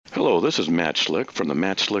Hello, this is Matt Slick from the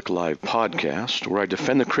Matt Slick Live podcast, where I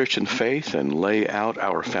defend the Christian faith and lay out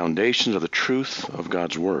our foundations of the truth of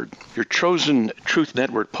God's Word. Your chosen Truth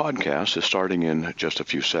Network podcast is starting in just a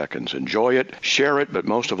few seconds. Enjoy it, share it, but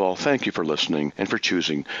most of all, thank you for listening and for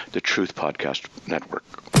choosing the Truth Podcast Network.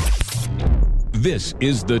 This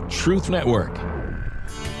is the Truth Network.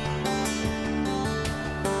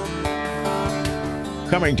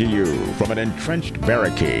 Coming to you from an entrenched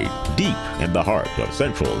barricade deep in the heart of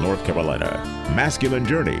central North Carolina. Masculine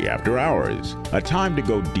Journey After Hours. A time to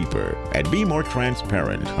go deeper and be more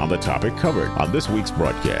transparent on the topic covered on this week's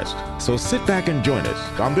broadcast. So sit back and join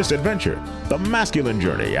us on this adventure. The Masculine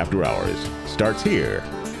Journey After Hours starts here,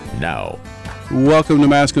 now. Welcome to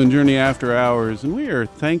Masculine Journey After Hours, and we are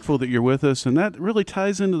thankful that you're with us, and that really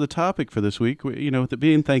ties into the topic for this week. You know, with it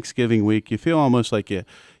being Thanksgiving week, you feel almost like you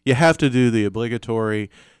have to do the obligatory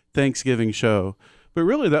Thanksgiving show. But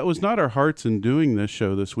really, that was not our hearts in doing this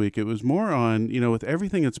show this week. It was more on, you know, with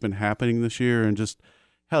everything that's been happening this year and just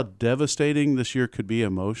how devastating this year could be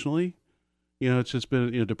emotionally. You know, it's just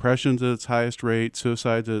been, you know, depression's at its highest rate,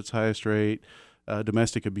 suicide's at its highest rate,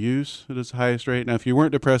 domestic abuse at its highest rate. Now, if you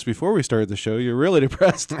weren't depressed before we started the show, you're really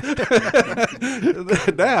depressed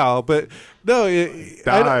now. But no,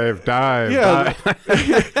 dive.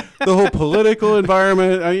 The whole political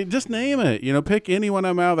environment. I mean, just name it. You know, pick anyone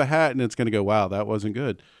out of a hat, and it's going to go, wow, that wasn't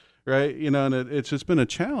good, right? You know, and it's just been a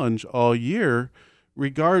challenge all year,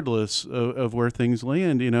 regardless of where things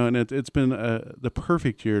land. You know, and it's been the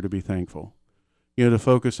perfect year to be thankful. You know, to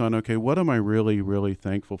focus on, okay, what am I really, really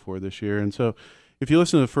thankful for this year? And so if you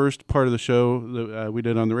listen to the first part of the show that we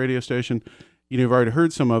did on the radio station, you know, you've already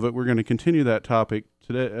heard some of it. We're going to continue that topic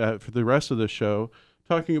today for the rest of the show,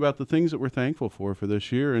 talking about the things that we're thankful for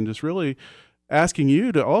this year and just really asking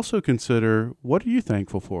you to also consider, what are you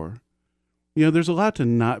thankful for? You know, there's a lot to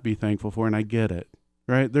not be thankful for, and I get it,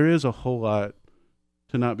 right? There is a whole lot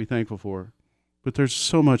to not be thankful for, but there's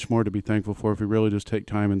so much more to be thankful for if we really just take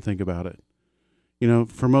time and think about it. You know,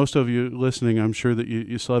 for most of you listening, I'm sure that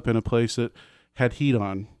you slept in a place that had heat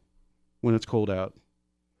on when it's cold out.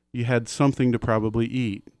 You had something to probably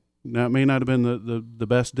eat. Now, it may not have been the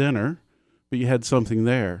best dinner, but you had something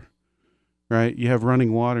there, right? You have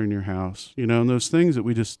running water in your house, you know, and those things that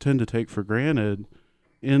we just tend to take for granted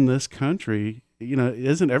in this country. You know, it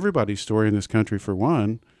isn't everybody's story in this country, for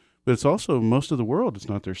one, but it's also most of the world, it's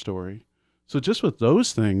not their story. So just with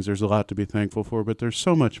those things, there's a lot to be thankful for, but there's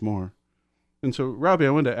so much more. And so, Robbie,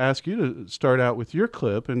 I wanted to ask you to start out with your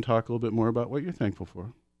clip and talk a little bit more about what you're thankful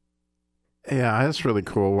for. Yeah, that's really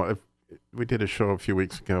cool. We did a show a few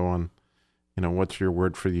weeks ago on, you know, what's your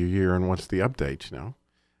word for the year and what's the update, you know.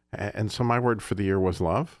 And so my word for the year was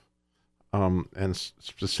love, and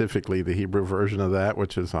specifically the Hebrew version of that,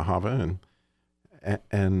 which is ahava.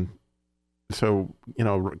 And so, you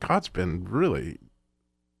know, God's been really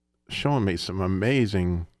showing me some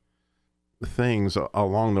amazing things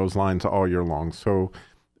along those lines all year long. So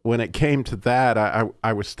when it came to that,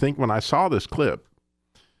 I was thinking, when I saw this clip,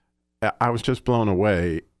 I was just blown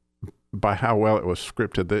away by how well it was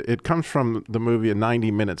scripted. It comes from the movie 90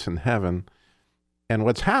 Minutes in Heaven. And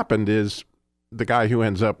what's happened is the guy who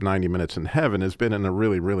ends up 90 Minutes in Heaven has been in a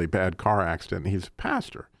really, really bad car accident. He's a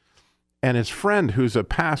pastor. And his friend who's a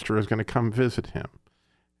pastor is going to come visit him.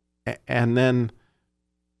 And then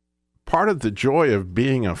part of the joy of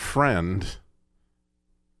being a friend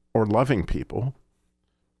or loving people,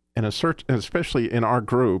 and especially in our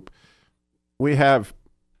group, we have,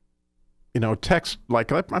 you know, text,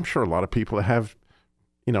 like I'm sure a lot of people have,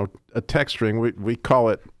 you know, a text string. We call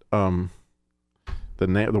it, the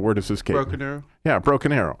word is escaping. Broken arrow? Yeah,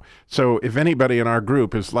 broken arrow. So if anybody in our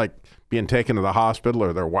group is like being taken to the hospital,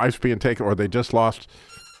 or their wife's being taken, or they just lost,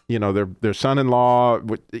 you know, their son-in-law.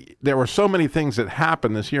 There were so many things that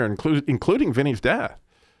happened this year, including Vinny's death,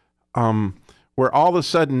 where all of a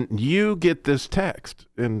sudden you get this text,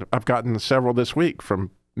 and I've gotten several this week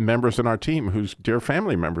from members in our team whose dear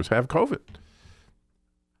family members have COVID.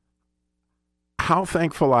 How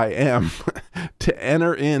thankful I am to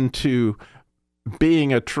enter into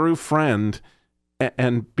being a true friend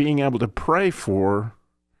and being able to pray for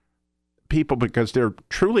people because they're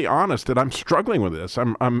truly honest that I'm struggling with this.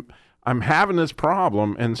 I'm having this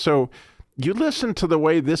problem. And so you listen to the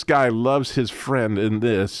way this guy loves his friend in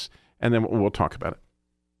this, and then we'll talk about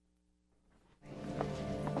it.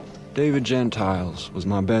 David Gentiles was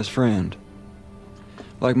my best friend.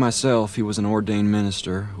 Like myself, he was an ordained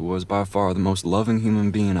minister who was by far the most loving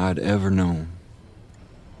human being I'd ever known.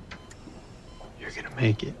 You're gonna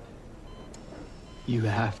make it. You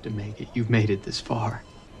have to make it. You've made it this far.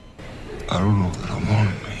 I don't know that I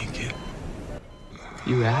want to make it.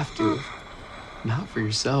 You have to. not for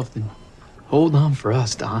yourself, then hold on for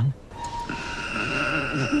us, Don.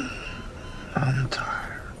 I'm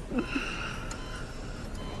tired.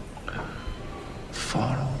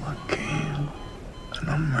 Fought all I can, and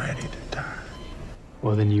I'm ready to die.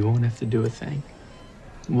 Well, then you won't have to do a thing.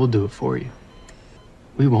 We'll do it for you.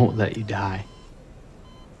 We won't let you die.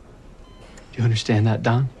 Do you understand that,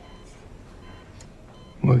 Don?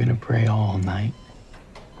 We're gonna pray all night.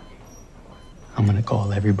 I'm gonna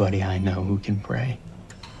call everybody I know who can pray.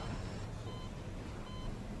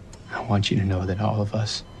 I want you to know that all of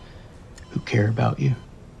us who care about you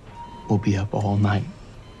will be up all night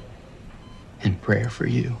in prayer for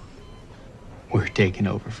you. We're taking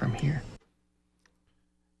over from here.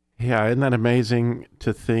 Yeah, isn't that amazing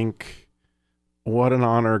to think what an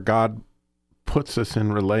honor God puts us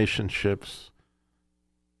in relationships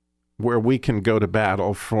where we can go to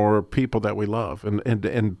battle for people that we love. And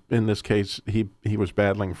in this case, he was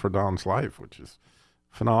battling for Don's life, which is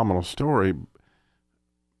a phenomenal story.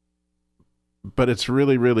 But it's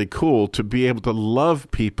really, really cool to be able to love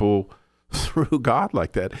people through God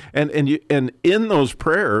like that. And in those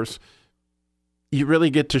prayers, you really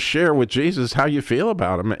get to share with Jesus how you feel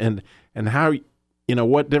about him and how,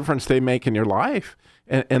 what difference they make in your life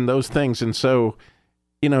and those things. And so,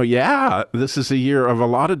 this is a year of a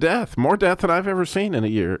lot of death, more death than I've ever seen in a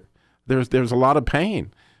year. There's a lot of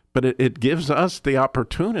pain, but it gives us the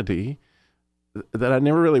opportunity that I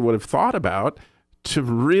never really would have thought about to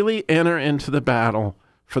really enter into the battle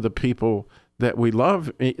for the people that we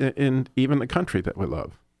love in even the country that we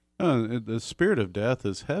love. The spirit of death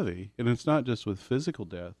is heavy, and it's not just with physical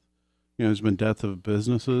death. There's been death of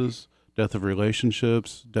businesses, death of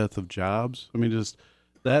relationships, death of jobs. I mean, just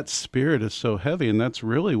that spirit is so heavy, and that's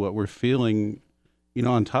really what we're feeling,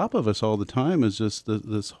 on top of us all the time is just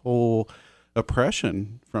this whole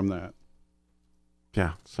oppression from that.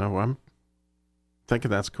 Yeah, so I'm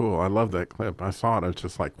thinking that's cool. I love that clip. I saw it. I was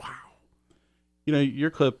just like, wow. Your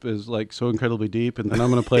clip is like so incredibly deep, and then I'm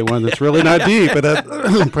going to play one that's really not deep, but that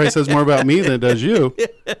probably says more about me than it does you.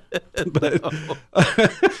 But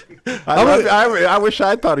I wish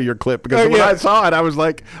I thought of your clip because when I saw it, I was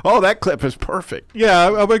like, "Oh, that clip is perfect." Yeah,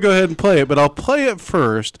 I'm going to go ahead and play it, but I'll play it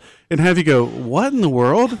first and have you go, "What in the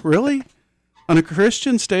world, really? On a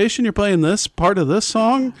Christian station, you're playing this part of this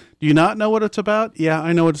song? Do you not know what it's about?" Yeah,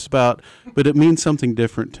 I know what it's about, but it means something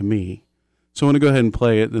different to me. So I'm going to go ahead and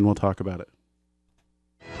play it, then we'll talk about it.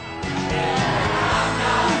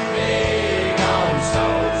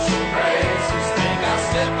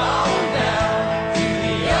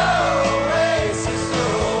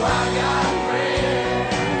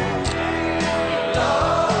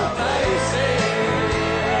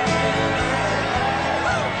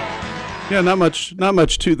 Yeah, not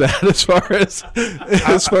much to that as far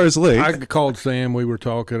as Lee. I called Sam. We were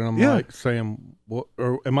talking. I'm like, Sam, what?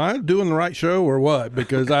 Or am I doing the right show or what?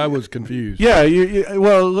 Because I was confused. Yeah,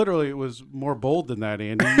 well, literally, it was more bold than that,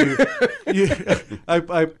 Andy.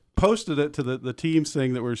 I posted it to the Teams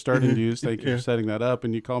thing that we're starting to use. Thank you for setting that up.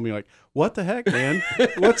 And you called me like, "What the heck, man?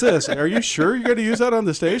 What's this? Are you sure you're going to use that on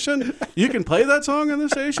the station? You can play that song on the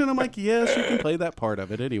station?" I'm like, "Yes, you can play that part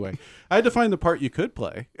of it." Anyway, I had to find the part you could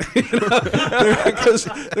play because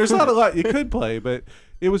there's not a lot you could play. But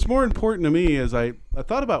it was more important to me as I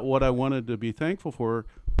thought about what I wanted to be thankful for.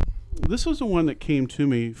 This was the one that came to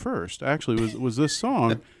me first. Actually, was this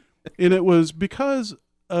song, and it was because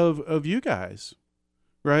of you guys.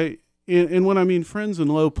 Right. And when I mean friends in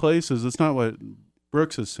low places, it's not what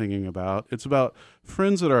Brooks is singing about. It's about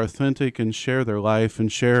friends that are authentic and share their life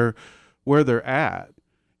and share where they're at,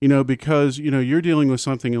 because, you're dealing with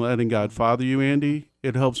something and letting God father you, Andy.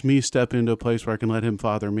 It helps me step into a place where I can let him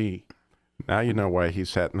father me. Now you know why he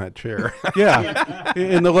sat in that chair. Yeah,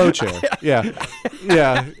 in the low chair. Yeah.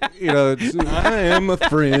 I am a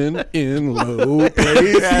friend in low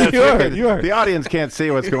places. Yeah, you are. The audience can't see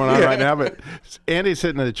what's going on right now, but Andy's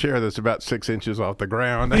sitting in a chair that's about 6 inches off the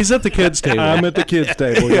ground. He's at the kids' table. I'm at the kids'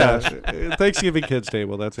 table. Yeah, Thanksgiving kids'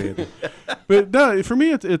 table. That's Andy. But no, for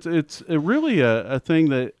me, it's really a thing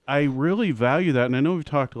that I really value that, and I know we've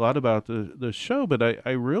talked a lot about the show, but I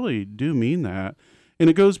really do mean that. And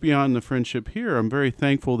it goes beyond the friendship here. I'm very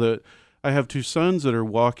thankful that I have two sons that are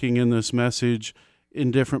walking in this message in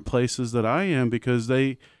different places that I am because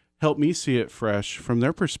they help me see it fresh from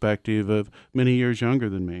their perspective of many years younger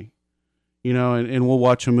than me. And we'll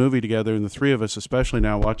watch a movie together, and the three of us especially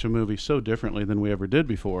now watch a movie so differently than we ever did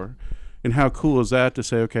before. And how cool is that to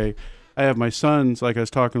say, okay, I have my sons, like I was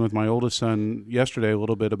talking with my oldest son yesterday a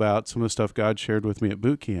little bit about some of the stuff God shared with me at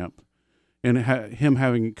boot camp. And him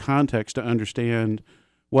having context to understand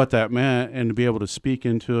what that meant and to be able to speak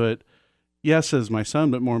into it yes, as my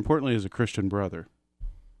son, but more importantly, as a Christian brother?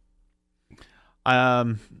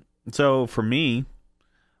 So for me,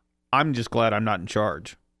 I'm just glad I'm not in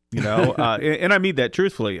charge, and I mean that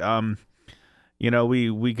truthfully.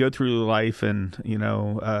 We go through life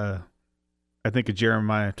and, I think of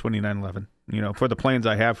Jeremiah 29:11, for the plans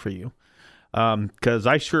I have for you. Because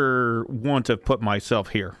I sure want to put myself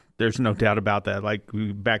here. There's no doubt about that. Like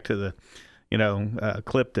back to the,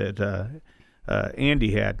 clip that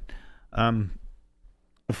Andy had.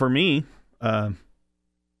 For me,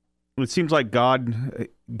 it seems like God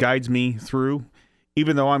guides me through,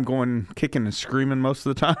 even though I'm going kicking and screaming most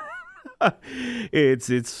of the time.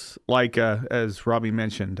 It's like, as Robbie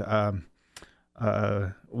mentioned,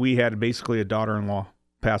 we had basically a daughter-in-law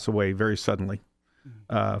pass away very suddenly.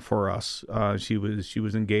 For us, she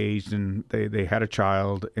was engaged and they had a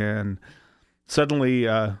child, and suddenly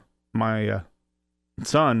my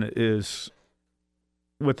son is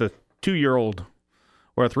with a 2-year-old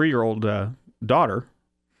or a 3-year-old daughter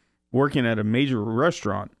working at a major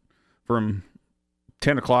restaurant from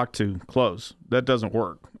 10 o'clock to close. That doesn't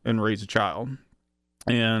work and raise a child.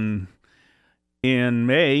 And in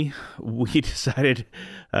May, we decided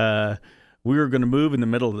we were going to move in the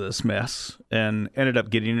middle of this mess, and ended up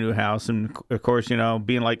getting a new house. And of course,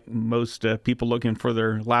 being like most people looking for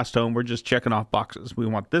their last home, we're just checking off boxes. We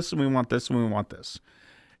want this, and we want this, and we want this.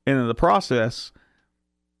 And in the process,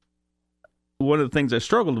 one of the things I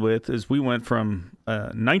struggled with is we went from a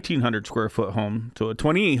 1,900 square foot home to a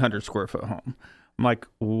 2,800 square foot home. I'm like,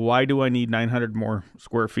 why do I need 900 more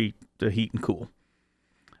square feet to heat and cool?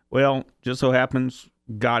 Well, just so happens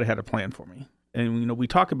God had a plan for me. And, we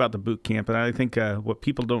talk about the boot camp, and I think what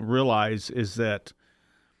people don't realize is that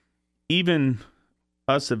even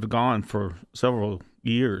us have gone for several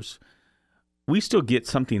years, we still get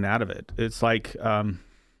something out of it. It's like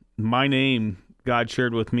my name, God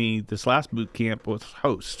shared with me this last boot camp was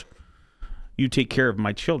host. You take care of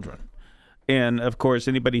my children. And, of course,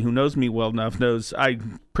 anybody who knows me well enough knows I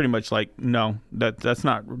pretty much like, no, that's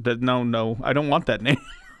not, no, I don't want that name.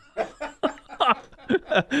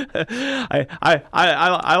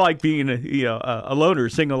 I like being a loner,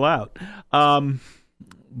 single out.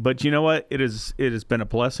 But you know what? It has been a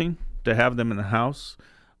blessing to have them in the house.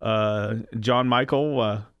 John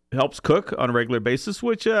Michael helps cook on a regular basis,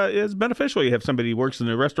 which is beneficial. You have somebody who works in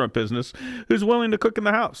the restaurant business who's willing to cook in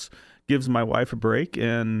the house. Gives my wife a break,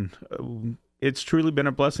 and it's truly been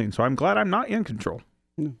a blessing. So I'm glad I'm not in control.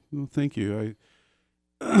 Well, thank you.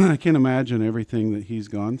 I can't imagine everything that he's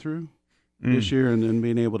gone through this year, and then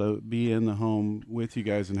being able to be in the home with you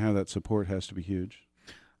guys and have that support has to be huge.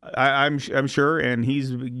 I'm sure, and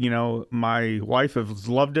he's, my wife has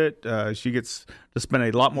loved it. She gets to spend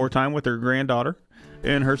a lot more time with her granddaughter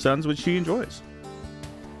and her sons, which she enjoys.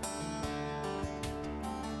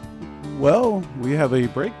 Well, we have a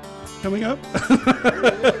break coming up.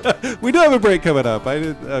 We do have a break coming up.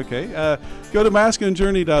 Okay. Go to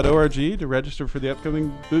masculinejourney.org to register for the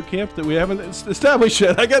upcoming boot camp that we haven't established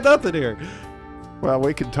yet. I got nothing here. Well,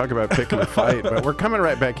 we could talk about picking a fight, but we're coming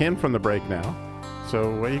right back in from the break now.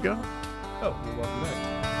 So, where you go? Oh, you're welcome back.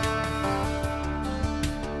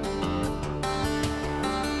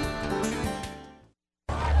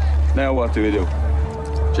 Now what do we do?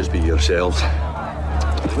 Just be yourselves.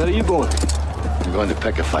 Where are you going? I'm going to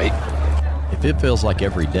pick a fight. If it feels like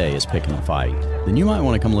every day is picking a fight, then you might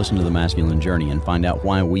want to come listen to The Masculine Journey and find out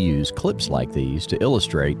why we use clips like these to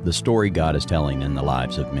illustrate the story God is telling in the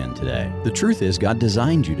lives of men today. The truth is, God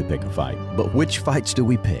designed you to pick a fight, but which fights do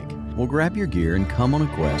we pick? Well, grab your gear and come on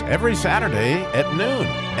a quest. Every Saturday at noon.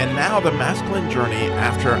 And now the Masculine Journey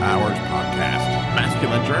After Hours podcast.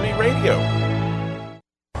 Masculine Journey Radio.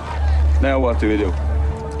 Now what do we do?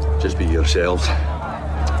 Just be yourselves.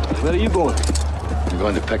 Where are you going? I'm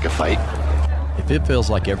going to pick a fight. If it feels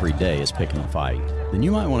like every day is picking a fight, then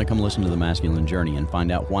you might want to come listen to The Masculine Journey and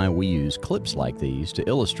find out why we use clips like these to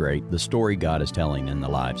illustrate the story God is telling in the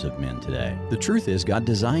lives of men today. The truth is, God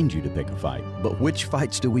designed you to pick a fight, but which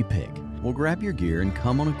fights do we pick? Well, grab your gear and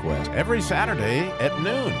come on a quest. Every Saturday at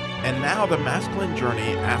noon. And now the Masculine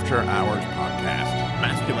Journey After Hours podcast.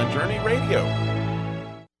 Masculine Journey Radio.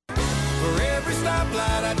 For every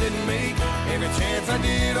stoplight I didn't make, every chance I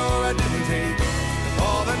did or I didn't take,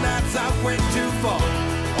 all the nights I went too far,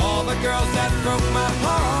 all the girls that broke my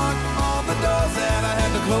heart, all the doors that I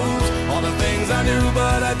had to close, all the things I knew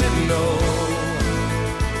but I didn't know.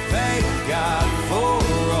 Thank God for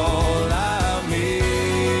all I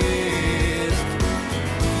missed,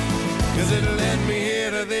 'cause it led me here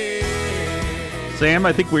to this. Sam,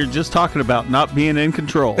 I think we were just talking about not being in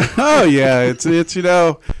control. Oh yeah, it's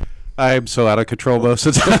I'm so out of control most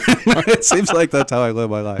of the time. It seems like that's how I live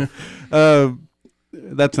my life.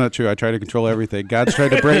 That's not true. I try to control everything. God's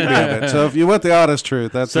trying to break me of it. So if you want the honest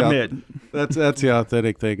truth, that's the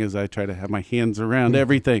authentic thing. Is I try to have my hands around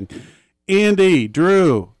everything. Andy,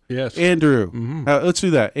 Drew. Yes. Andrew. Let's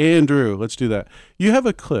do that. Andrew, let's do that. You have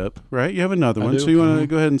a clip, right? You have another one. So you want to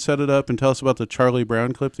go ahead and set it up and tell us about the Charlie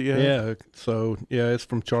Brown clip that you have? Yeah. So, it's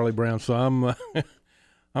from Charlie Brown. So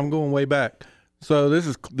I'm going way back. So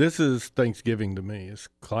this is Thanksgiving to me. It's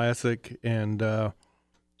classic. And,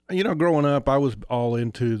 growing up, I was all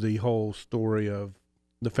into the whole story of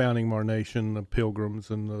the founding of our nation, the Pilgrims,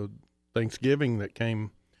 and the Thanksgiving that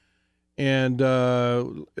came. And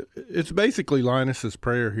it's basically Linus's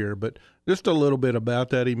prayer here, but just a little bit about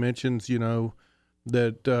that. He mentions,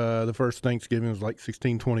 that the first Thanksgiving was like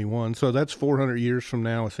 1621. So that's 400 years from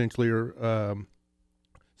now, essentially. Or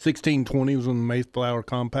 1620 was when the Mayflower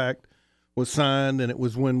Compact was signed, and it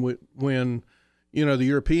was when the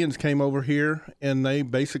Europeans came over here, and they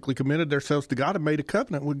basically committed themselves to God and made a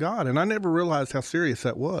covenant with God. And I never realized how serious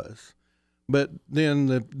that was. But then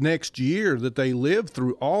the next year that they lived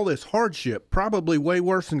through all this hardship, probably way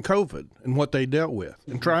worse than COVID and what they dealt with,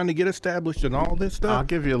 and trying to get established and all this stuff. I'll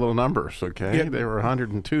give you a little numbers, okay? Yeah. There were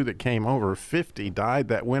 102 that came over. 50 died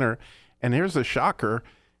that winter. And here's a shocker.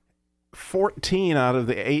 14 out of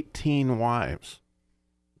the 18 wives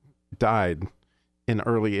died in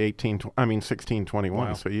early 1621.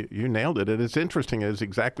 Wow. So you nailed it. And it's interesting. It's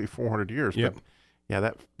exactly 400 years. Yep. But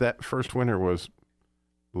yeah, that first winter was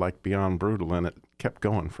like beyond brutal, and it kept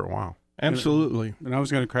going for a while. Absolutely. And I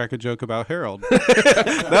was going to crack a joke about Harold.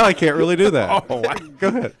 Now I can't really do that. Oh, go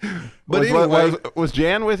ahead. But anyway, was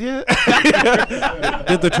Jan with you?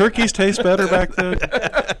 Did the turkeys taste better back then?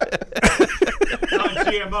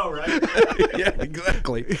 GMO, right? Yeah,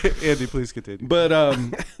 exactly. Andy, please continue. But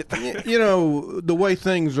the way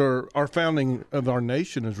things are, our founding of our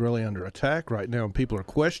nation is really under attack right now, and people are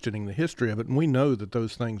questioning the history of it, and we know that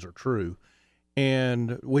those things are true.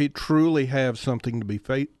 And we truly have something to be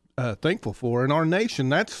thankful for. In our nation,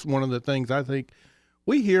 that's one of the things I think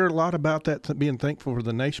we hear a lot about, that being thankful for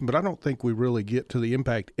the nation, but I don't think we really get to the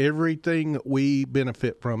impact. Everything that we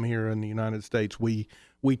benefit from here in the United States, we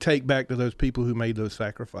take back to those people who made those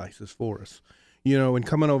sacrifices for us. And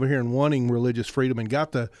coming over here and wanting religious freedom, and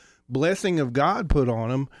got the blessing of God put on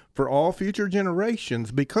them for all future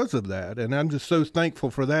generations because of that. And I'm just so thankful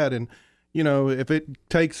for that. And if it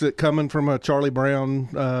takes it coming from a Charlie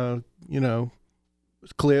Brown,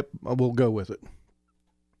 clip, we'll go with it.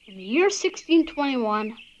 In the year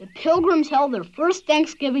 1621, the Pilgrims held their first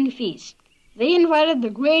Thanksgiving feast. They invited the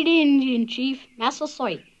great Indian chief,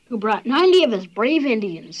 Massasoit, who brought 90 of his brave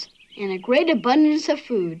Indians and a great abundance of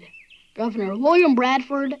food. Governor William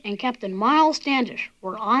Bradford and Captain Miles Standish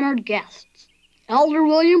were honored guests. Elder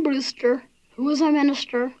William Brewster, who was a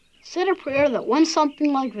minister, said a prayer that went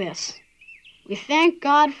something like this: "We thank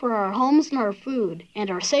God for our homes and our food and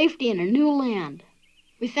our safety in a new land.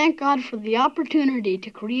 We thank God for the opportunity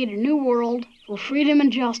to create a new world for freedom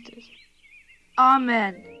and justice.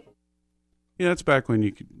 Amen." That's back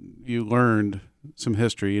when you learned some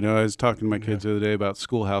history. I was talking to my kids the other day about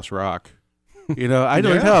Schoolhouse Rock. I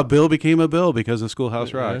learned how a bill became a bill because of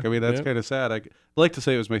Schoolhouse Rock. I mean, that's kind of sad. I'd like to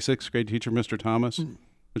say it was my 6th grade teacher, Mr. Thomas,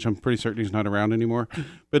 which I'm pretty certain he's not around anymore.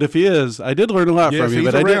 But if he is, I did learn a lot from you.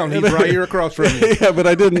 He's around. He's right here across from you. Yeah, but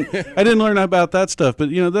I didn't learn about that stuff. But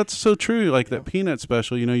that's so true. Like that peanut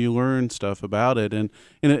special, you learn stuff about it, and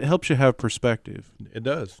it helps you have perspective. It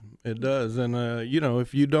does. And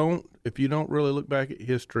if you don't really look back at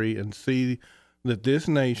history and see that this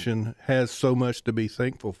nation has so much to be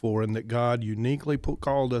thankful for, and that God uniquely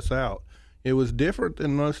called us out. It was different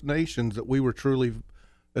than most nations that we were truly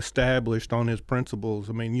established on his principles.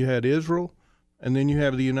 I mean, you had Israel, and then you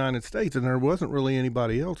have the United States, and there wasn't really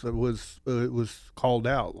anybody else that was called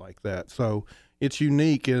out like that. So it's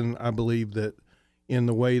unique, and I believe that in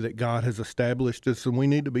the way that God has established us, and we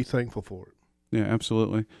need to be thankful for it. Yeah,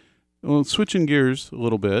 absolutely. Well, switching gears a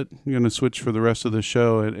little bit, I'm going to switch for the rest of the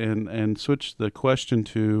show and switch the question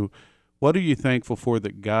to, what are you thankful for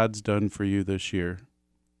that God's done for you this year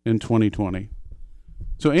in 2020?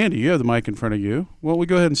 So, Andy, you have the mic in front of you. Well, we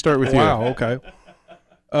go ahead and start with you. Wow, okay.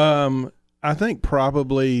 I think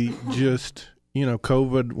probably just,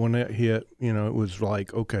 COVID, when it hit, it was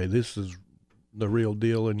like, okay, this is the real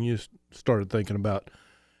deal. And you started thinking about,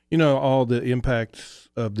 all the impacts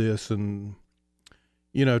of this, and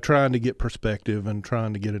trying to get perspective and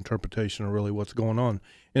trying to get interpretation of really what's going on.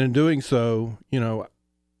 And in doing so, my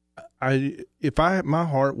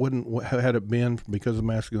heart wouldn't, had it been because of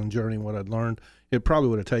Masculine Journey and what I'd learned, it probably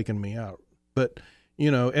would have taken me out. But,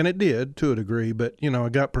 and it did to a degree, but, I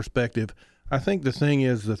got perspective. I think the thing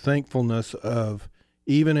is the thankfulness of,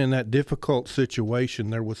 even in that difficult situation,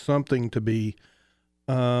 there was something to be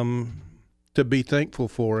thankful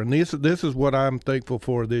for. And this is what I'm thankful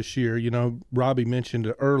for this year. Robbie mentioned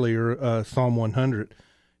it earlier, Psalm 100. It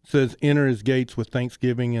says, enter his gates with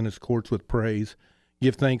thanksgiving and his courts with praise.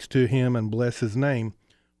 Give thanks to him and bless his name.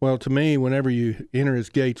 Well, to me, whenever you enter his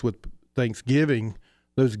gates with thanksgiving,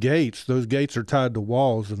 those gates are tied to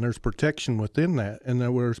walls, and there's protection within that. And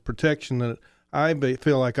there's protection that I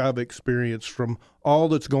feel like I've experienced from all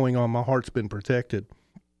that's going on. My heart's been protected.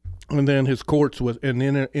 And then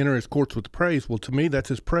enter his courts with praise. Well, to me, that's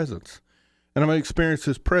his presence. And I'm going to experience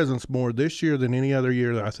his presence more this year than any other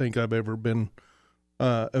year that I think I've ever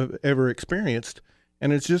experienced.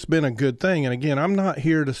 And it's just been a good thing. And again, I'm not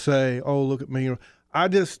here to say, oh, look at me.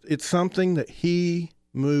 It's something that he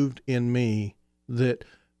moved in me that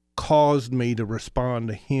caused me to respond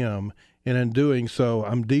to him. And in doing so,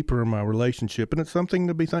 I'm deeper in my relationship. And it's something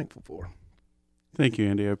to be thankful for. Thank you,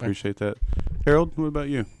 Andy. I appreciate that. Harold, what about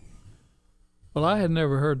you? Well, I had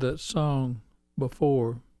never heard that song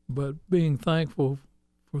before, but being thankful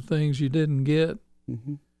for things you didn't get,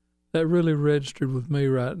 that really registered with me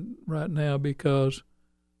right now, because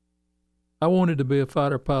I wanted to be a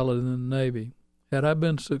fighter pilot in the Navy. Had I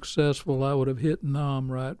been successful, I would have hit Nam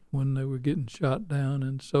right when they were getting shot down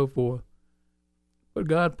and so forth. But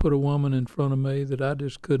God put a woman in front of me that I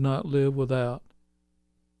just could not live without.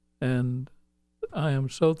 And I am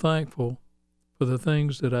so thankful for the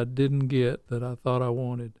things that I didn't get that I thought I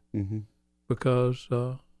wanted, because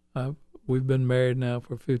we've been married now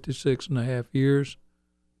for 56 and a half years.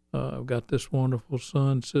 I've got this wonderful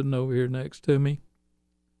son sitting over here next to me.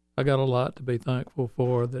 I got a lot to be thankful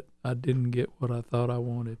for that I didn't get what I thought I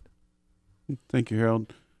wanted. Thank you,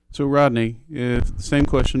 Harold. So, Rodney, same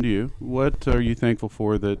question to you. What are you thankful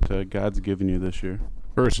for that God's given you this year?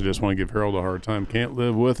 First, I just want to give Harold a hard time. Can't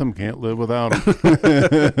live with him, can't live without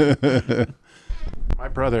him. My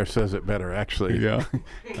brother says it better, actually. Yeah.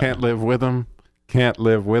 Can't live with him, can't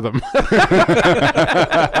live with him. He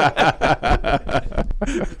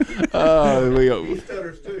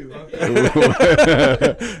stutters too, huh?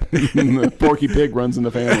 Porky Pig runs in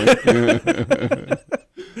the family.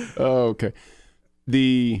 Okay.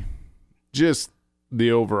 The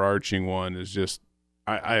overarching one is just,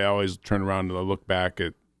 I always turn around and I look back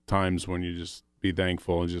at times when you just be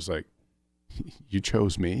thankful and just like, you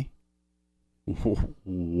chose me?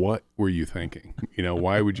 What were you thinking?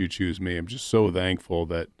 Why would you choose me? I'm just so thankful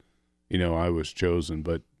that, I was chosen.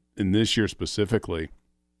 But in this year specifically,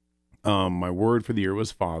 my word for the year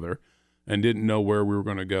was Father, and didn't know where we were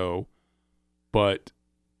going to go. But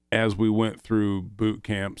as we went through boot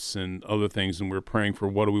camps and other things, and we were praying for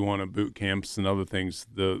what do we want at boot camps and other things,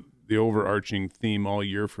 the overarching theme all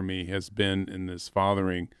year for me has been in this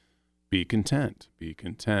fathering, be content,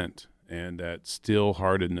 and that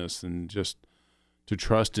still-heartedness, and just to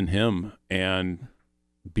trust in him and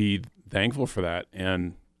be thankful for that.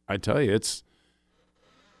 And I tell you, it's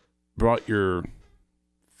brought your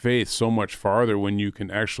faith so much farther when you can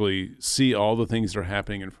actually see all the things that are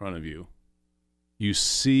happening in front of you. You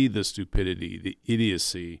see the stupidity, the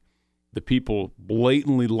idiocy, the people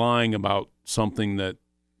blatantly lying about something that,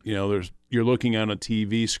 you're looking on a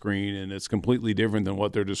TV screen and it's completely different than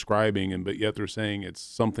what they're describing, but yet they're saying it's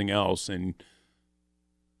something else, and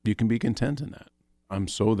you can be content in that. I'm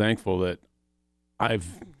so thankful that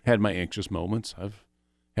I've had my anxious moments. I've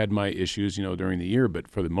had my issues, during the year, but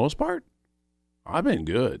for the most part, I've been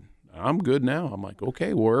good. I'm good now. I'm like,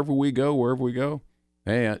 okay, wherever we go,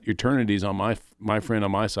 hey, eternity's on my friend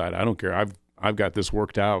on my side. I don't care. I've got this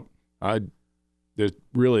worked out.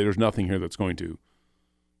 There's nothing here that's going to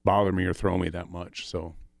bother me or throw me that much.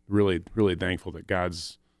 So really, really thankful that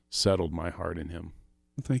God's settled my heart in him.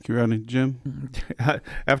 Thank you, Rodney. Jim?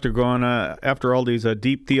 After all these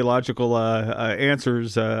deep theological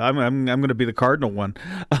answers, I'm going to be the cardinal one.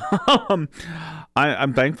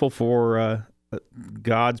 I'm thankful for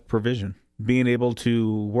God's provision, being able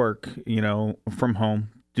to work, from home,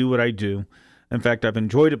 do what I do. In fact, I've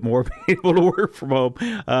enjoyed it more being able to work from home.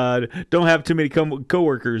 Don't have too many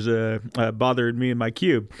coworkers bothering me in my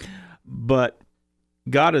cube. But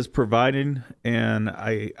God is providing, and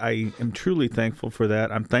I am truly thankful for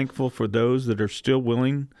that. I'm thankful for those that are still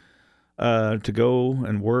willing to go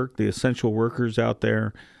and work, the essential workers out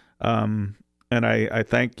there. And I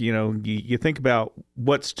think, you think about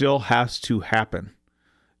what still has to happen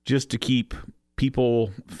just to keep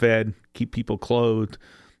people fed, keep people clothed,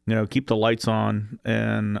 keep the lights on.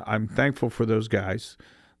 And I'm thankful for those guys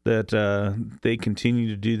that they continue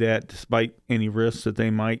to do that despite any risks that they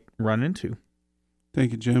might run into.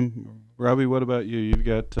 Thank you, Jim. Robbie, what about you? You've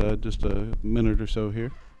got just a minute or so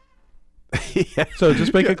here. Yeah. So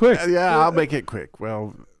just make it quick. Yeah, I'll make it quick.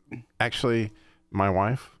 Well, actually, my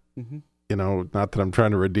wife, you know, not that I'm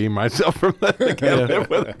trying to redeem myself from that,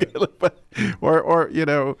 but, or you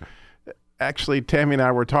know, actually, Tammy and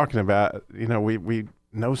I were talking about, you know, we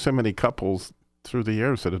know so many couples through the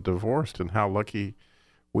years that have divorced, and how lucky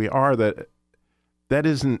we are that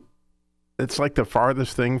isn't. It's like the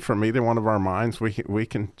farthest thing from either one of our minds. We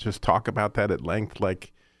can just talk about that at length.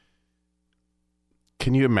 Like,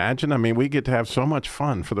 can you imagine? I mean, we get to have so much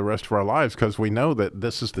fun for the rest of our lives because we know that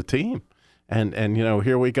this is the team, and you know,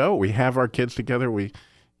 here we go. We have our kids together. We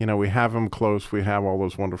have them close. We have all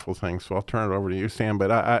those wonderful things. So I'll turn it over to you, Sam.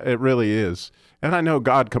 But it really is, and I know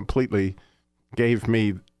God completely gave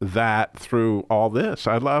me that through all this.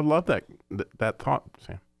 I love that thought,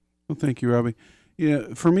 Sam. Well, thank you, Robbie.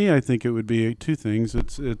 Yeah, for me, I think it would be two things.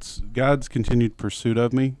 It's God's continued pursuit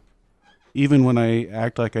of me, even when I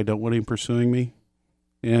act like I don't want Him pursuing me,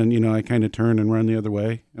 and you know, I kind of turn and run the other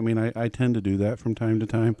way. I mean, I tend to do that from time to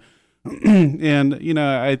time, and you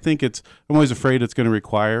know, I think I'm always afraid it's going to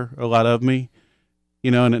require a lot of me,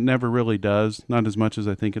 you know, and it never really does, not as much as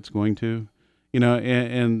I think it's going to, you know,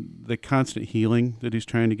 and the constant healing that He's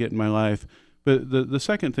trying to get in my life. But the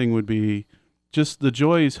second thing would be, just the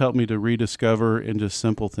joy has helped me to rediscover in just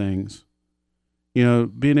simple things. You know,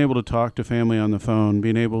 being able to talk to family on the phone,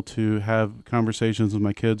 being able to have conversations with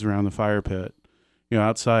my kids around the fire pit, you know,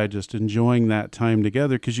 outside, just enjoying that time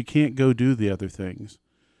together, because you can't go do the other things.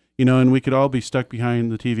 You know, and we could all be stuck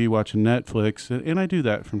behind the TV watching Netflix, and I do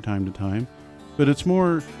that from time to time. But it's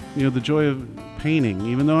more, you know, the joy of painting.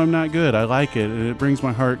 Even though I'm not good, I like it, and it brings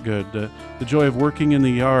my heart good. The joy of working in the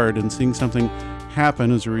yard and seeing something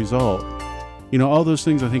happen as a result. You know, all those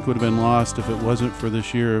things I think would have been lost if it wasn't for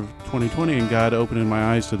this year of 2020 and God opening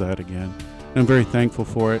my eyes to that again. And I'm very thankful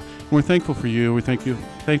for it. And we're thankful for you. We're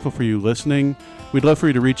thankful for you listening. We'd love for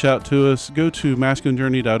you to reach out to us. Go to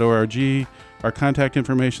masculinejourney.org. Our contact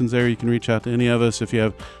information's there. You can reach out to any of us. If you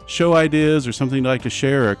have show ideas or something you'd like to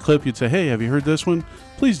share, or a clip you'd say, hey, have you heard this one?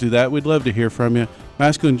 Please do that. We'd love to hear from you.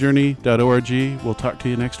 masculinejourney.org. We'll talk to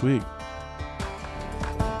you next week.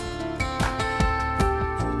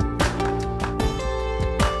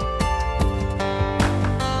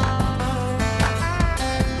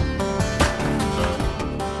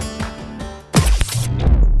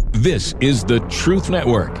 This is the Truth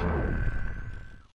Network.